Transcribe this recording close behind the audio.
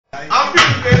I'm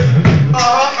feeling this.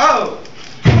 Oh.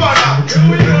 Come on now.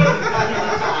 Here we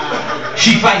go.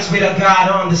 She fights with a God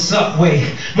on the subway.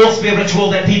 More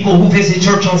spiritual than people who visit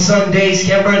church on Sundays.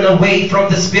 Can't run away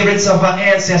from the spirits of her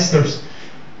ancestors.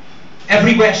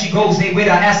 Everywhere she goes, they with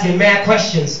her asking mad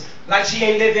questions. Like she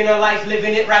ain't living her life,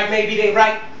 living it right, maybe they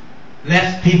right.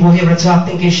 Left people hear her talk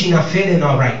thinking she not feeling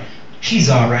alright. She's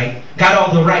alright. Got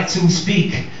all the right to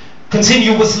speak.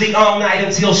 Continuously all night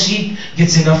until she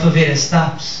gets enough of it and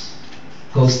stops.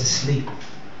 Goes to sleep.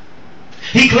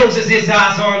 He closes his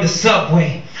eyes on the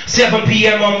subway. 7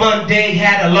 p.m. on Monday,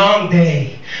 had a long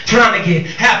day. Trying to get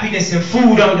happiness and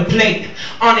food on the plate.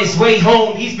 On his way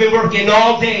home, he's been working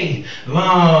all day.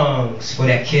 Longs for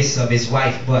that kiss of his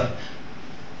wife, but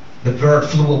the bird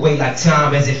flew away like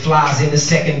time as it flies in the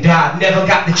second dive. Never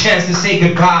got the chance to say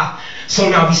goodbye. So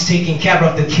now he's taking care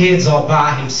of the kids all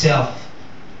by himself.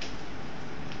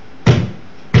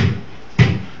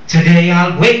 Today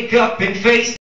I'll wake up and face